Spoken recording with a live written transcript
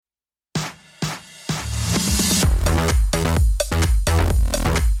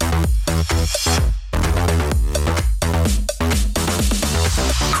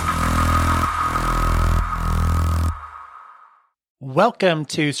Welcome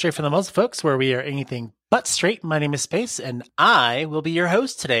to Straight from the Muzzle, folks, where we are anything but straight. My name is Space, and I will be your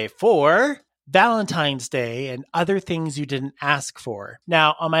host today for Valentine's Day and other things you didn't ask for.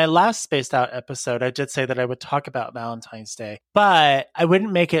 Now, on my last Spaced Out episode, I did say that I would talk about Valentine's Day, but I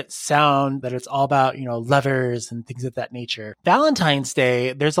wouldn't make it sound that it's all about, lovers and things of that nature. Valentine's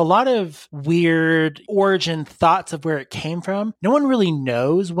Day, there's a lot of weird origin thoughts of where it came from. No one really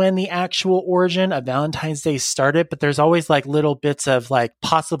knows when the actual origin of Valentine's Day started, but there's always like little bits of like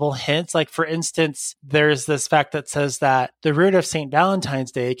possible hints. Like, for instance, there's this fact that says that the root of St.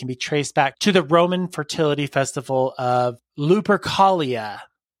 Valentine's Day can be traced back to the Roman fertility festival of Lupercalia,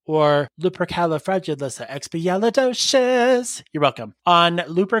 or Lupercalifragilisticexpialidocious. You're welcome. On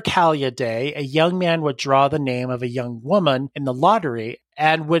Lupercalia Day, a young man would draw the name of a young woman in the lottery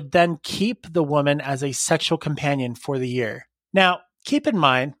and would then keep the woman as a sexual companion for the year. Now, keep in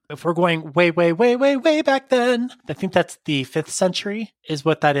mind, if we're going way back then, I think that's the 5th century is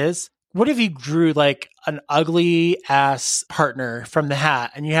what that is. What if you drew like an ugly ass partner from the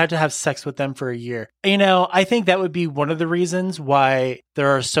hat and you had to have sex with them for a year? I think that would be one of the reasons why there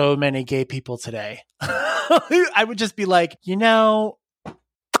are so many gay people today. I would just be like, I'm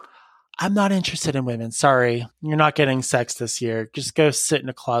not interested in women. Sorry. You're not getting sex this year. Just go sit in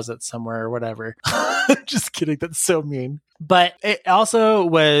a closet somewhere or whatever. Just kidding. That's so mean. But it also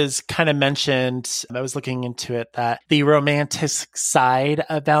was kind of mentioned, I was looking into it, that the romantic side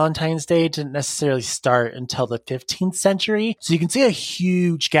of Valentine's Day didn't necessarily start until the 15th century. So you can see a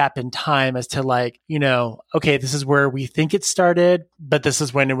huge gap in time as to okay, this is where we think it started, but this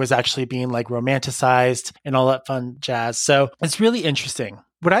is when it was actually being like romanticized and all that fun jazz. So it's really interesting.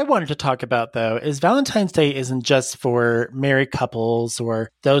 What I wanted to talk about, though, is Valentine's Day isn't just for married couples or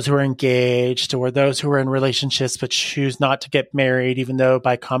those who are engaged or those who are in relationships but choose not to get married, even though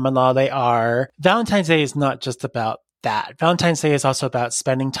by common law they are. Valentine's Day is not just about that. Valentine's Day is also about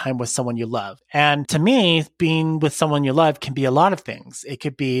spending time with someone you love. And to me, being with someone you love can be a lot of things. It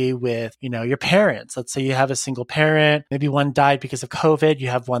could be with, your parents. Let's say you have a single parent, maybe one died because of COVID, you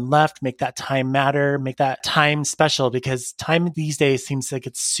have one left. Make that time matter, make that time special, because time these days seems like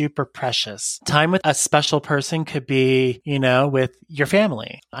it's super precious. Time with a special person could be, with your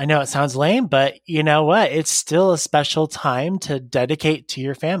family. I know it sounds lame, but you know what? It's still a special time to dedicate to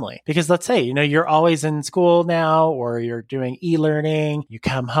your family. Because let's say, you're always in school now, or you're doing e-learning, you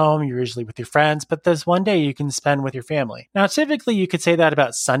come home, you're usually with your friends, but there's one day you can spend with your family. Now, typically you could say that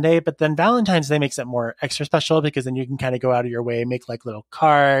about Sunday, but then Valentine's Day makes it more extra special because then you can kind of go out of your way and make like little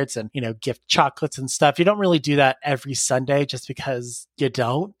cards and, gift chocolates and stuff. You don't really do that every Sunday just because you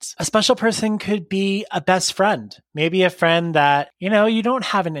don't. A special person could be a best friend, maybe a friend that, you don't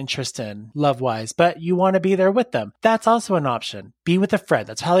have an interest in love-wise, but you want to be there with them. That's also an option. Be with a friend.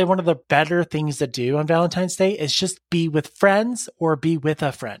 That's probably one of the better things to do on Valentine's Day is just be with friends or be with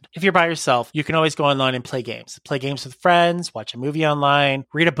a friend. If you're by yourself, you can always go online and play games. Play games with friends, watch a movie online,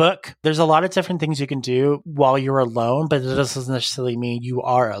 read a book. There's a lot of different things you can do while you're alone, but it doesn't necessarily mean you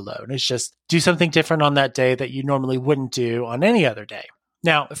are alone. It's just do something different on that day that you normally wouldn't do on any other day.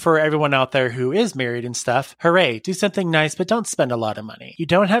 Now, for everyone out there who is married and stuff, hooray, do something nice, but don't spend a lot of money. You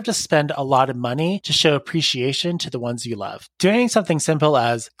don't have to spend a lot of money to show appreciation to the ones you love. Doing something simple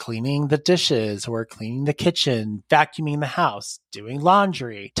as cleaning the dishes or cleaning the kitchen, vacuuming the house, doing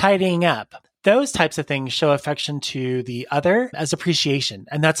laundry, tidying up. Those types of things show affection to the other as appreciation.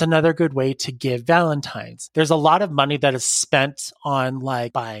 And that's another good way to give Valentine's. There's a lot of money that is spent on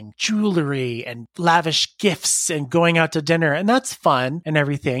like buying jewelry and lavish gifts and going out to dinner. And that's fun and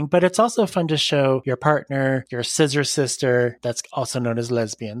everything. But it's also fun to show your partner, your scissor sister, that's also known as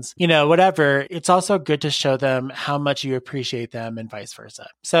lesbians, whatever. It's also good to show them how much you appreciate them and vice versa.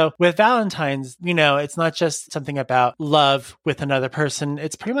 So with Valentine's, it's not just something about love with another person.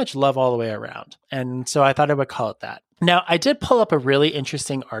 It's pretty much love all the way around. And so I thought I would call it that. Now, I did pull up a really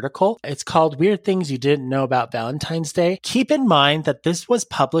interesting article. It's called Weird Things You Didn't Know About Valentine's Day. Keep in mind that this was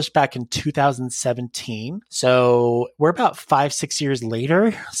published back in 2017. So we're about 5-6 years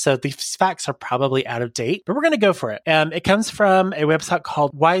later. So these facts are probably out of date, but we're going to go for it. It comes from a website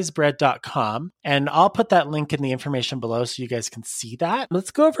called wisebread.com. And I'll put that link in the information below so you guys can see that. Let's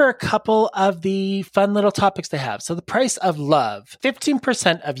go over a couple of the fun little topics they have. So the price of love.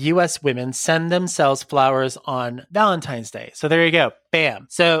 15% of US women send themselves flowers on Valentine's Day. So there you go. Bam.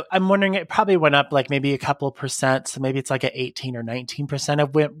 So I'm wondering, it probably went up like maybe a couple percent. So maybe it's like an 18 or 19%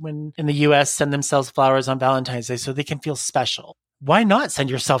 of women in the US send themselves flowers on Valentine's Day so they can feel special. Why not send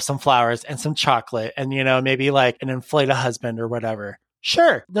yourself some flowers and some chocolate and, maybe like an inflate a husband or whatever?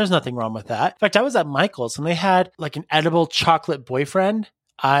 Sure. There's nothing wrong with that. In fact, I was at Michael's and they had like an edible chocolate boyfriend.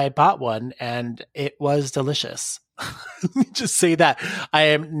 I bought one and it was delicious. Let me just say that. I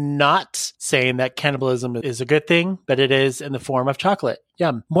am not saying that cannibalism is a good thing, but it is in the form of chocolate.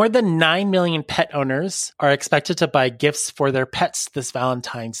 Yum. More than 9 million pet owners are expected to buy gifts for their pets this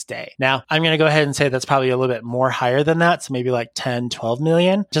Valentine's Day. Now, I'm going to go ahead and say that's probably a little bit more higher than that. So maybe like 10, 12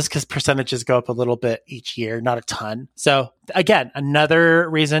 million, just because percentages go up a little bit each year, not a ton. So again, another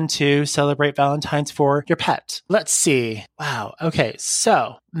reason to celebrate Valentine's for your pet. Let's see. Wow. Okay.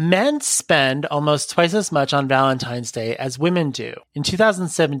 So men spend almost twice as much on Valentine's Day as women do. In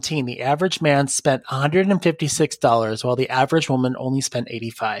 2017, the average man spent $156, while the average woman only spent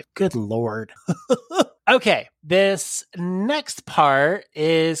 $85. Good Lord. Okay, this next part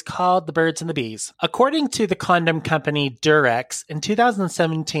is called The Birds and the Bees. According to the condom company Durex, in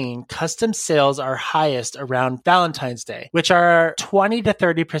 2017, custom sales are highest around Valentine's Day, which are 20 to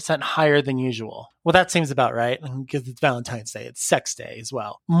 30% higher than usual. Well, that seems about right because it's Valentine's Day. It's sex day as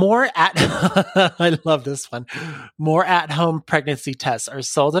well. I love this one. More at-home pregnancy tests are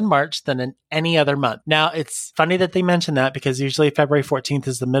sold in March than in any other month. Now, it's funny that they mention that because usually February 14th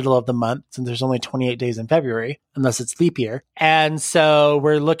is the middle of the month since there's only 28 days in February, unless it's leap year. And so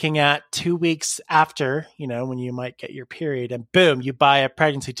we're looking at 2 weeks after, when you might get your period and boom, you buy a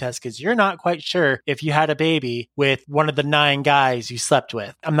pregnancy test because you're not quite sure if you had a baby with one of the 9 guys you slept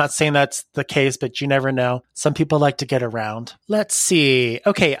with. I'm not saying that's the case, but you never know. Some people like to get around. Let's see.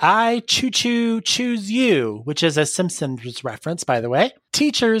 Okay, I choose you, which is a Simpsons reference, by the way.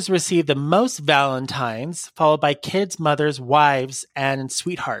 Teachers receive the most Valentines, followed by kids, mothers, wives, and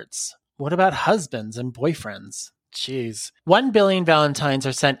sweethearts. What about husbands and boyfriends? Jeez. 1 billion Valentines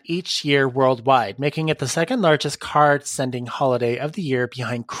are sent each year worldwide, making it the second largest card sending holiday of the year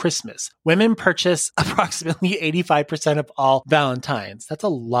behind Christmas. Women purchase approximately 85% of all Valentines. That's a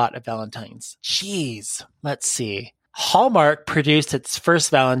lot of Valentines. Jeez. Let's see. Hallmark produced its first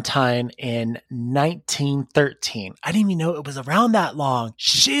Valentine in 1913. I didn't even know it was around that long.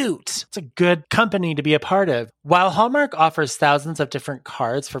 Shoot! It's a good company to be a part of. While Hallmark offers thousands of different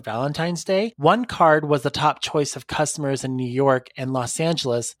cards for Valentine's Day, one card was the top choice of customers in New York and Los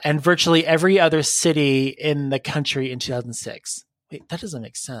Angeles and virtually every other city in the country in 2006. Wait, that doesn't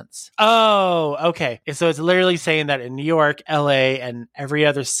make sense. Oh, okay. So it's literally saying that in New York, LA, and every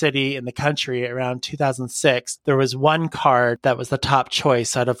other city in the country around 2006, there was one card that was the top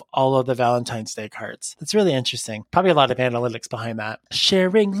choice out of all of the Valentine's Day cards. That's really interesting. Probably a lot of analytics behind that.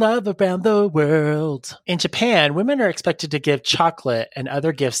 Sharing love around the world. In Japan, women are expected to give chocolate and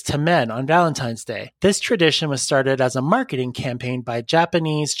other gifts to men on Valentine's Day. This tradition was started as a marketing campaign by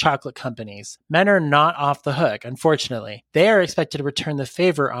Japanese chocolate companies. Men are not off the hook, unfortunately. They are expected to return the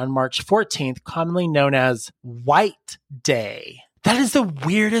favor on March 14th, commonly known as White Day. That is the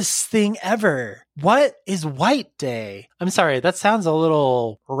weirdest thing ever. What is White Day? I'm sorry, that sounds a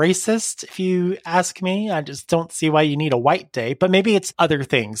little racist if you ask me. I just don't see why you need a white day, but maybe it's other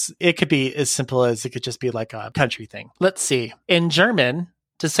things. It could be as simple as it could just be like a country thing. Let's see. In German,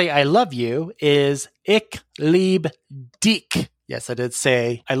 to say I love you is Ich lieb dich. Yes, I did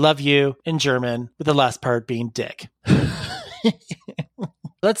say I love you in German, with the last part being dick.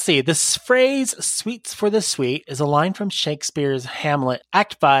 Let's see. This phrase, sweets for the sweet, is a line from Shakespeare's Hamlet,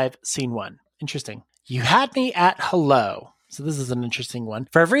 Act 5, Scene 1. Interesting. You had me at hello. So this is an interesting one.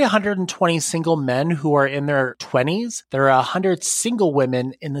 For every 120 single men who are in their 20s, there are 100 single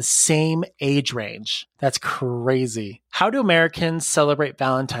women in the same age range. That's crazy. How do Americans celebrate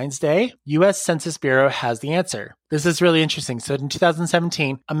Valentine's Day? U.S. Census Bureau has the answer. This is really interesting. So in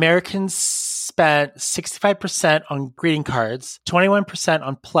 2017, Americans spent 65% on greeting cards, 21%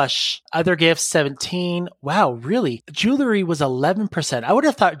 on plush, other gifts 17%. Wow, really? Jewelry was 11%. I would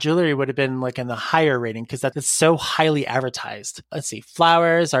have thought jewelry would have been like in the higher rating because that is so highly advertised. Let's see.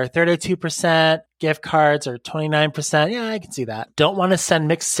 Flowers are 32%. Gift cards are 29%. Yeah, I can see that. Don't want to send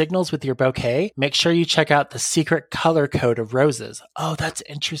mixed signals with your bouquet? Make sure you check out the secret color code of roses. Oh, that's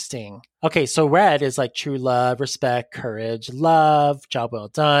interesting. Okay, so red is like true love, respect, courage, love, job well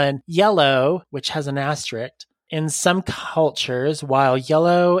done. Yellow, which has an asterisk. In some cultures, while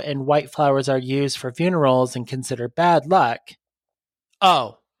yellow and white flowers are used for funerals and considered bad luck.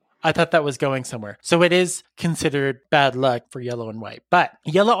 Oh, I thought that was going somewhere. So it is considered bad luck for yellow and white. But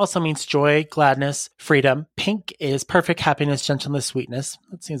yellow also means joy, gladness, freedom. Pink is perfect happiness, gentleness, sweetness.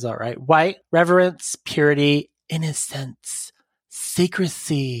 That seems all right. White, reverence, purity, innocence,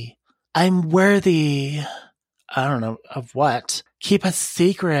 secrecy. I'm worthy. I don't know of what. Keep a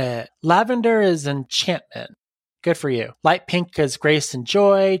secret. Lavender is enchantment. Good for you. Light pink is grace and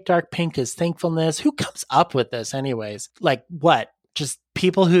joy. Dark pink is thankfulness. Who comes up with this anyways? Like what? Just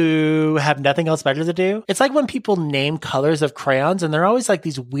people who have nothing else better to do. It's like when people name colors of crayons and they're always like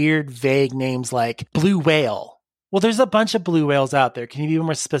these weird, vague names like blue whale. Well, there's a bunch of blue whales out there. Can you be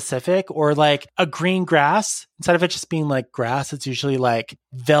more specific? Or like a green grass, instead of it just being like grass, it's usually like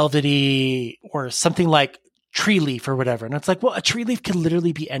velvety or something like tree leaf or whatever. And it's like, well, a tree leaf could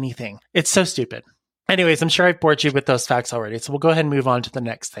literally be anything. It's so stupid. Anyways, I'm sure I've bored you with those facts already. So we'll go ahead and move on to the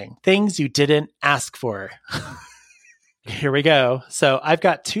next thing. Things you didn't ask for. Here we go. So I've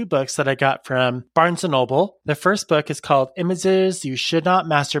got 2 books that I got from Barnes & Noble. The first book is called Images You Should Not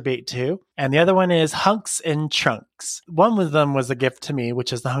Masturbate To. And the other one is Hunks and Trunks. One of them was a gift to me,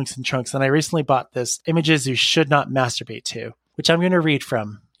 which is the Hunks and Trunks. And I recently bought this Images You Should Not Masturbate To, which I'm going to read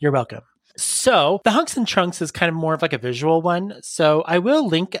from. You're welcome. So the Hunks and Trunks is kind of more of like a visual one. So I will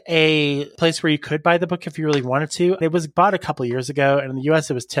link a place where you could buy the book if you really wanted to. It was bought a couple years ago, and in the US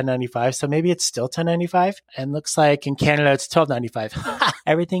it was $10.95. So maybe it's still $10.95. And looks like in Canada it's $12.95.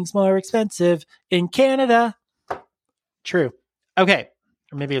 Everything's more expensive in Canada. True. Okay.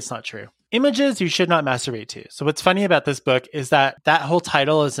 Or maybe it's not true. Images you should not masturbate to. So what's funny about this book is that whole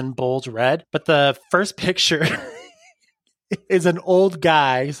title is in bold red, but the first picture is an old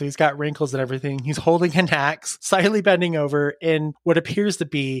guy, so he's got wrinkles and everything. He's holding an axe, slightly bending over in what appears to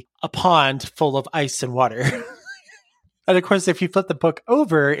be a pond full of ice and water. And of course, if you flip the book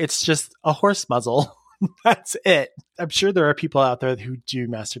over, it's just a horse muzzle. That's it. I'm sure there are people out there who do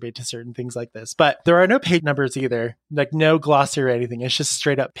masturbate to certain things like this, but there are no page numbers either, like no glossary or anything. It's just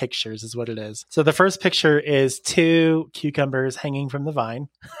straight up pictures is what it is. So the first picture is 2 cucumbers hanging from the vine.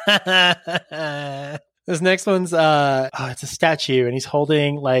 This next one's, it's a statue and he's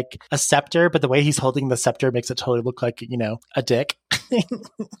holding like a scepter, but the way he's holding the scepter makes it totally look like, a dick.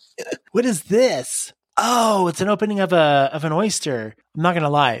 What is this? Oh, it's an opening of an oyster. I'm not going to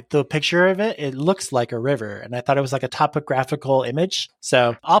lie. The picture of it looks like a river. And I thought it was like a topographical image.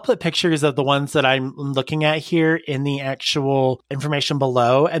 So I'll put pictures of the ones that I'm looking at here in the actual information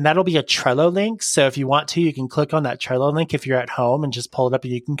below. And that'll be a Trello link. So if you want to, you can click on that Trello link if you're at home and just pull it up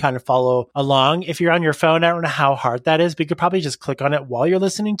and you can kind of follow along. If you're on your phone, I don't know how hard that is, but you could probably just click on it while you're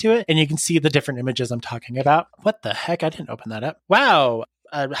listening to it and you can see the different images I'm talking about. What the heck? I didn't open that up. Wow.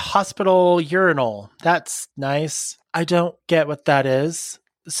 A hospital urinal. That's nice. I don't get what that is.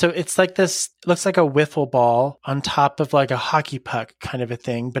 So it's like this, it looks like a wiffle ball on top of like a hockey puck kind of a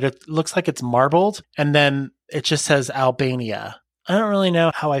thing, but it looks like it's marbled. And then it just says Albania. I don't really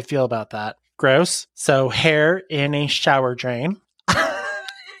know how I feel about that. Gross. So hair in a shower drain.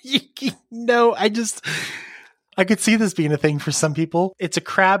 I could see this being a thing for some people. It's a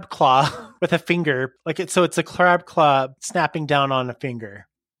crab claw with a finger. So it's a crab claw snapping down on a finger.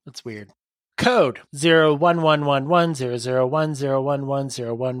 That's weird. Code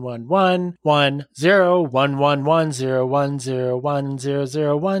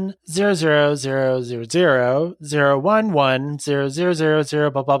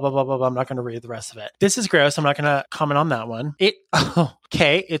blah blah blah blah blah blah. I'm not going to read the rest of it. This is gross. I'm not going to comment on that one.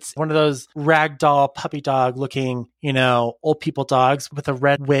 Okay, it's one of those ragdoll puppy dog looking, old people dogs with a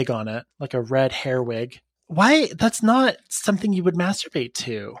red wig on it, like a red hair wig. Why? That's not something you would masturbate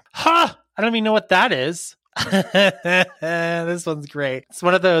to. Ha! I don't even know what that is. This one's great. It's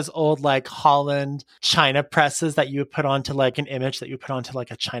one of those old like Holland china presses that you would put onto like an image that you put onto like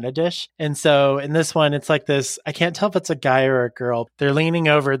a china dish. And so in this one, it's like this, I can't tell if it's a guy or a girl. They're leaning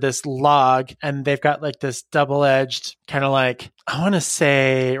over this log and they've got like this double-edged kind of like, I want to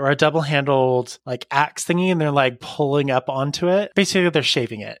say, or a double-handled like axe thingy, and they're like pulling up onto it. Basically, they're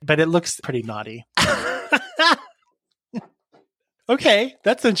shaving it, but it looks pretty naughty. Okay,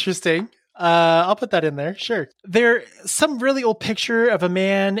 that's interesting. I'll put that in there. Sure. There's some really old picture of a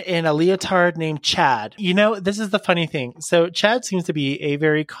man in a leotard named Chad. This is the funny thing. So Chad seems to be a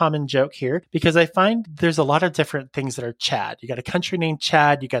very common joke here because I find there's a lot of different things that are Chad. You got a country named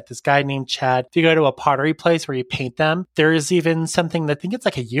Chad. You got this guy named Chad. If you go to a pottery place where you paint them, there is even something that I think it's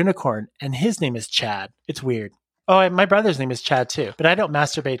like a unicorn and his name is Chad. It's weird. Oh, and my brother's name is Chad too, but I don't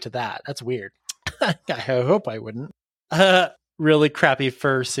masturbate to that. That's weird. I hope I wouldn't. Really crappy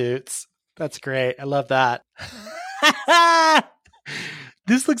fursuits. That's great. I love that.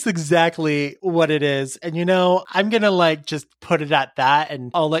 This looks exactly what it is. And I'm going to just put it at that and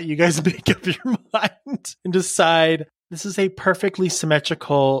I'll let you guys make up your mind and decide. This is a perfectly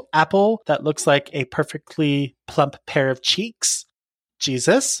symmetrical apple that looks like a perfectly plump pair of cheeks.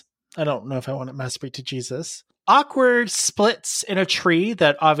 Jesus. I don't know if I want to masturbate to Jesus. Awkward splits in a tree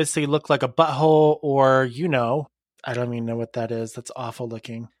that obviously look like a butthole or, I don't even know what that is. That's awful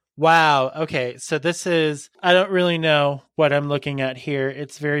looking. Wow. Okay. So this is, I don't really know what I'm looking at here.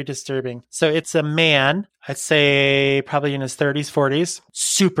 It's very disturbing. So it's a man, I'd say probably in his 30s, 40s,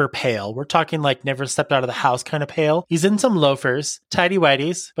 super pale. We're talking like never stepped out of the house kind of pale. He's in some loafers, tidy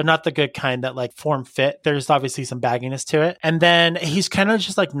whities, but not the good kind that like form fit. There's obviously some bagginess to it. And then he's kind of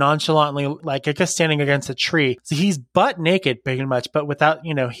just like nonchalantly, like I guess standing against a tree. So he's butt naked pretty much, but without,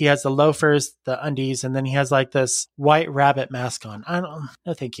 he has the loafers, the undies, and then he has like this white rabbit mask on. I don't,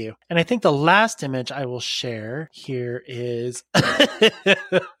 no, thank you. And I think the last image I will share here is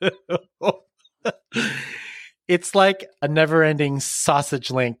it's like a never-ending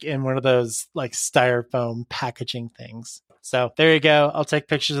sausage link in one of those like styrofoam packaging things. So there you go. I'll take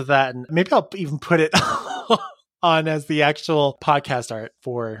pictures of that, and maybe I'll even put it on as the actual podcast art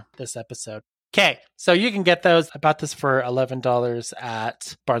for this episode. Okay, so you can get those. I bought this for $11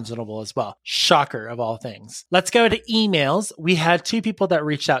 at Barnes & Noble as well. Shocker of all things. Let's go to emails. We had 2 people that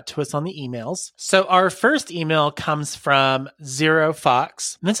reached out to us on the emails. So our first email comes from Zero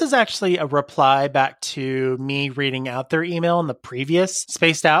Fox. And this is actually a reply back to me reading out their email in the previous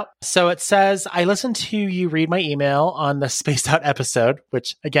Spaced Out. So it says, I listened to you read my email on the Spaced Out episode,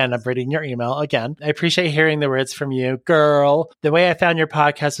 which again, I'm reading your email again. I appreciate hearing the words from you. Girl, the way I found your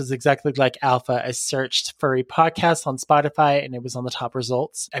podcast was exactly like Alpha. I searched furry podcasts on Spotify and it was on the top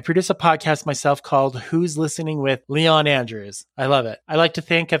results. I produce a podcast myself called Who's Listening with Leon Andrews. I love it. I like to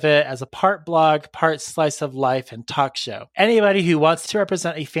think of it as a part blog, part slice of life and talk show. Anybody who wants to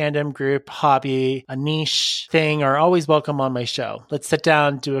represent a fandom group, hobby, a niche thing are always welcome on my show. Let's sit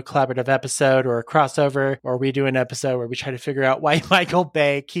down, do a collaborative episode or a crossover, or we do an episode where we try to figure out why Michael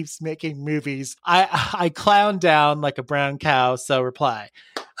Bay keeps making movies. I clown down like a brown cow, so reply.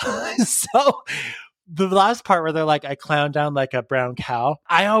 So the last part where they're like, I clown down like a brown cow,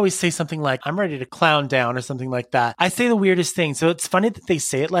 I always say something like, I'm ready to clown down or something like that. I say the weirdest thing. So it's funny that they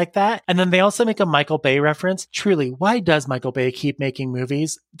say it like that. And then they also make a Michael Bay reference. Truly, why does Michael Bay keep making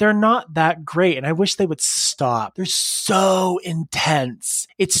movies? They're not that great. And I wish they would stop. They're so intense.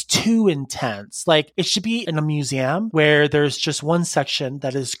 It's too intense. Like it should be in a museum where there's just one section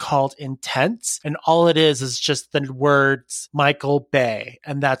that is called intense. And all it is just the words Michael Bay.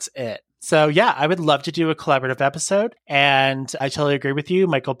 And that's it. So yeah, I would love to do a collaborative episode. And I totally agree with you.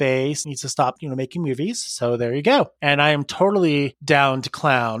 Michael Bay needs to stop, making movies. So there you go. And I am totally down to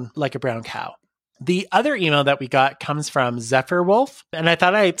clown like a brown cow. The other email that we got comes from Zephyr Wolf. And I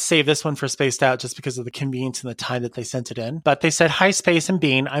thought I'd save this one for Spaced Out just because of the convenience and the time that they sent it in. But they said, hi, Space and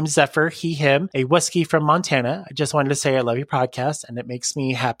Bean. I'm Zephyr, he, him, a whiskey from Montana. I just wanted to say I love your podcast and it makes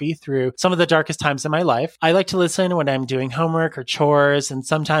me happy through some of the darkest times in my life. I like to listen when I'm doing homework or chores and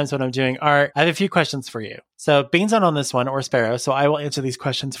sometimes when I'm doing art. I have a few questions for you. So Bean's not on this one, or Sparrow, so I will answer these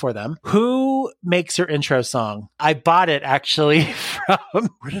questions for them. Who makes your intro song? I bought it actually from,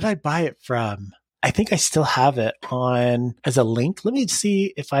 where did I buy it from? I think I still have it on as a link. Let me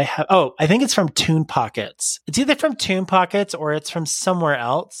see if I have. Oh, I think it's from Tune Pockets. It's either from Tune Pockets or it's from somewhere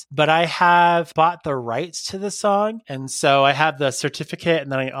else, but I have bought the rights to the song. And so I have the certificate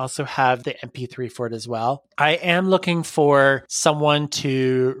and then I also have the MP3 for it as well. I am looking for someone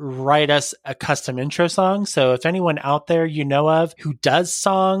to write us a custom intro song. So if anyone out there you know of who does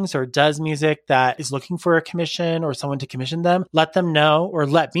songs or does music that is looking for a commission or someone to commission them, let them know or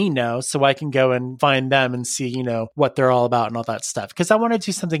let me know so I can go and find them and see, what they're all about and all that stuff. Because I want to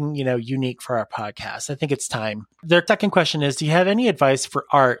do something, unique for our podcast. I think it's time. Their second question is, do you have any advice for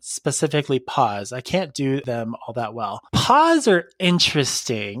art, specifically paws? I can't do them all that well. Paws are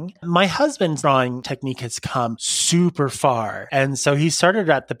interesting. My husband's drawing technique has come super far. And so he started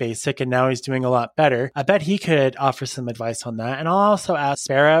at the basic and now he's doing a lot better. I bet he could offer some advice on that. And I'll also ask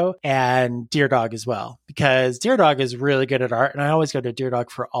Sparrow and Deer Dog as well, because Deer Dog is really good at art. And I always go to Deer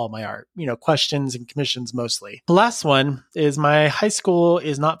Dog for all my art, questions and commissions mostly. The last one is my high school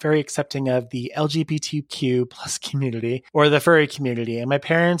is not very accepting of the LGBTQ plus community or the furry community, and my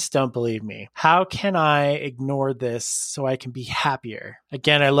parents don't believe me. How can I ignore this so I can be happier?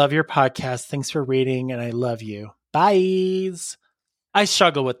 Again, I love your podcast. Thanks for reading, and I love you. Bye. I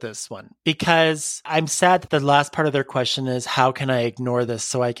struggle with this one because I'm sad that the last part of their question is, how can I ignore this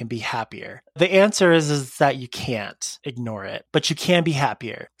so I can be happier? The answer is that you can't ignore it, but you can be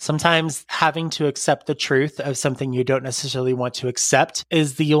happier. Sometimes having to accept the truth of something you don't necessarily want to accept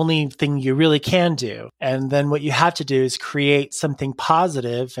is the only thing you really can do. And then what you have to do is create something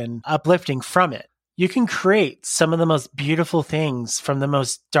positive and uplifting from it. You can create some of the most beautiful things from the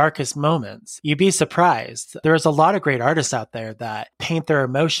most darkest moments. You'd be surprised. There's a lot of great artists out there that paint their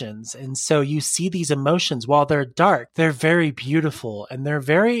emotions. And so you see these emotions while they're dark, they're very beautiful and they're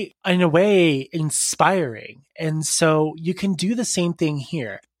very, in a way, inspiring. And so you can do the same thing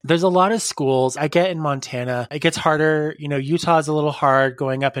here. There's a lot of schools. I get in Montana, it gets harder. Utah is a little hard.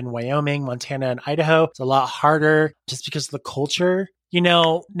 Going up in Wyoming, Montana, and Idaho, it's a lot harder just because of the culture.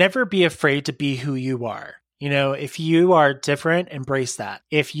 Never be afraid to be who you are. If you are different, embrace that.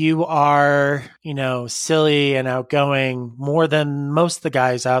 If you are, silly and outgoing more than most of the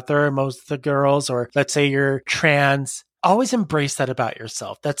guys out there, most of the girls, or let's say you're trans, always embrace that about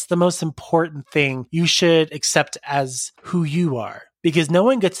yourself. That's the most important thing you should accept as who you are, because no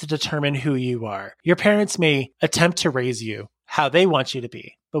one gets to determine who you are. Your parents may attempt to raise you how they want you to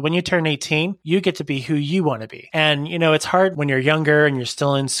be. But when you turn 18, you get to be who you want to be. And, it's hard when you're younger and you're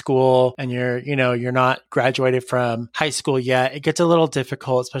still in school and you're not graduated from high school yet. It gets a little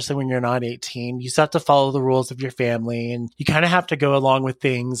difficult, especially when you're not 18. You still have to follow the rules of your family and you kind of have to go along with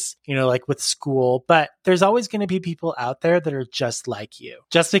things, like with school. But there's always going to be people out there that are just like you.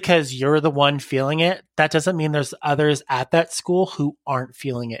 Just because you're the one feeling it, that doesn't mean there's others at that school who aren't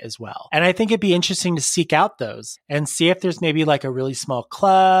feeling it as well. And I think it'd be interesting to seek out those and see if there's maybe like a really small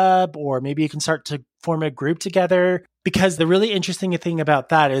club, or maybe you can start to form a group together. Because the really interesting thing about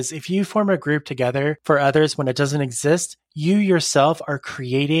that is if you form a group together for others when it doesn't exist, you yourself are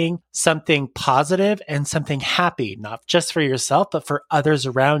creating something positive and something happy, not just for yourself, but for others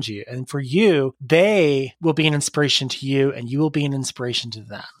around you. And for you, they will be an inspiration to you and you will be an inspiration to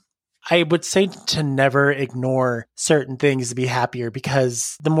them. I would say to never ignore certain things to be happier,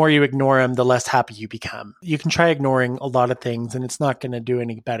 because the more you ignore them, the less happy you become. You can try ignoring a lot of things and it's not going to do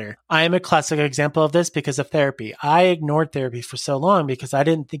any better. I am a classic example of this because of therapy. I ignored therapy for so long because I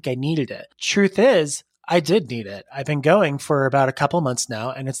didn't think I needed it. Truth is, I did need it. I've been going for about a couple months now,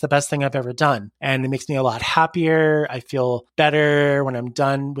 and it's the best thing I've ever done. And it makes me a lot happier. I feel better when I'm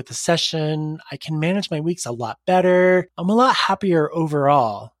done with the session. I can manage my weeks a lot better. I'm a lot happier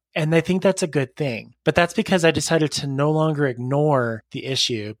overall. And I think that's a good thing. But that's because I decided to no longer ignore the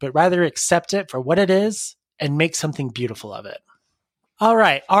issue, but rather accept it for what it is and make something beautiful of it. All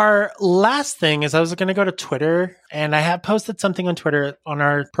right. Our last thing is I was going to go to Twitter, and I have posted something on Twitter on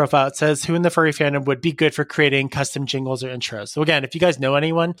our profile. It says, who in the furry fandom would be good for creating custom jingles or intros? So again, if you guys know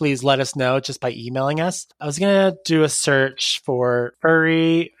anyone, please let us know just by emailing us. I was going to do a search for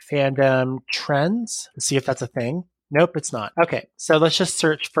furry fandom trends to see if that's a thing. Nope, it's not. Okay, so let's just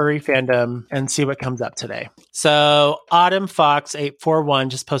search furry fandom and see what comes up today. So Autumn Fox 841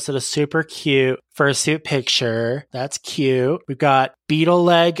 just posted a super cute fursuit picture. That's cute. We've got Beetle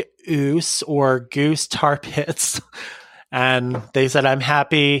Leg Oos or Goose Tar Pits. And they said, I'm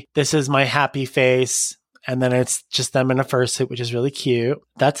happy. This is my happy face. And then it's just them in a fursuit, which is really cute.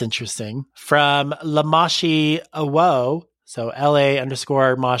 That's interesting. From Lamashi Awo. So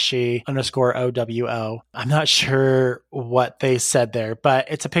LA_Mashi_OWO. I'm not sure what they said there, but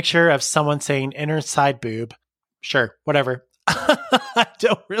it's a picture of someone saying inner side boob. Sure, whatever. I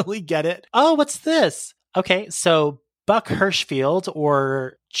don't really get it. Oh, what's this? Okay, so Buck Hirschfield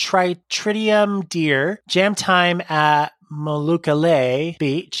or Tritium Deer, jam time at Molucale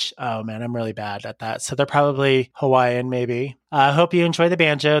Beach. Oh man, I'm really bad at that. So they're probably Hawaiian, maybe. I hope you enjoy the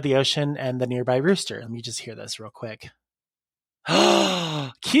banjo, the ocean, and the nearby rooster. Let me just hear this real quick.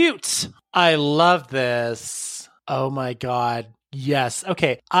 Cute. I love this. Oh my God. Yes.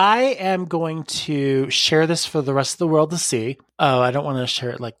 Okay. I am going to share this for the rest of the world to see. Oh, I don't want to share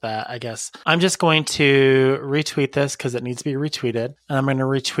it like that, I guess. I'm just going to retweet this because it needs to be retweeted. And I'm going to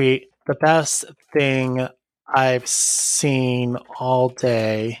retweet the best thing I've seen all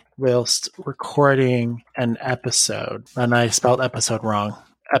day whilst recording an episode. And I spelled episode wrong.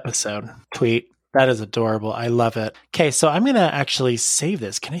 Episode. Tweet. That is adorable. I love it. Okay, so I'm going to actually save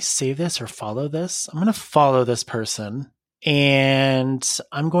this. Can I save this or follow this? I'm going to follow this person. And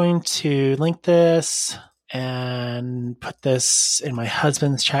I'm going to link this and put this in my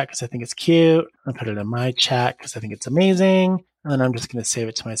husband's chat because I think it's cute. I'll put it in my chat because I think it's amazing. And then I'm just going to save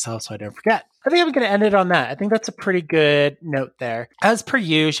it to myself so I don't forget. I think I'm going to end it on that. I think that's a pretty good note there. As per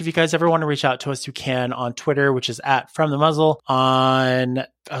usual, if you guys ever want to reach out to us, you can on Twitter, which is at From the Muzzle. On, I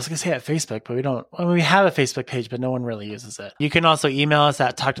was going to say at Facebook, but we don't. I mean, we have a Facebook page, but no one really uses it. You can also email us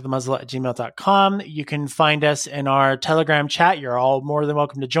at talktothemuzzle@gmail.com. You can find us in our Telegram chat. You're all more than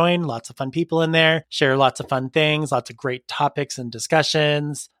welcome to join. Lots of fun people in there. Share lots of fun things, lots of great topics and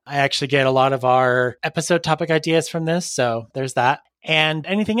discussions. I actually get a lot of our episode topic ideas from this, so there's that. and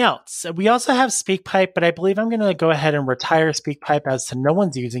anything else. We also have SpeakPipe, but I believe I'm going to go ahead and retire SpeakPipe as to no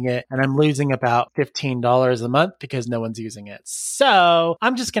one's using it, and I'm losing about $15 a month because no one's using it. So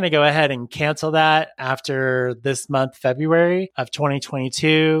I'm just going to go ahead and cancel that after this month, February of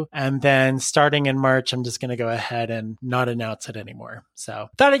 2022. And then starting in March, I'm just going to go ahead and not announce it anymore. So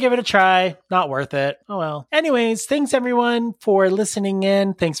thought I'd give it a try. Not worth it. Oh well. Anyways, thanks everyone for listening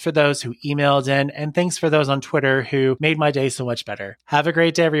in. Thanks for those who emailed in, and thanks for those on Twitter who made my day so much better. Have a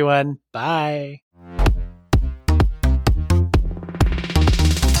great day, everyone. Bye.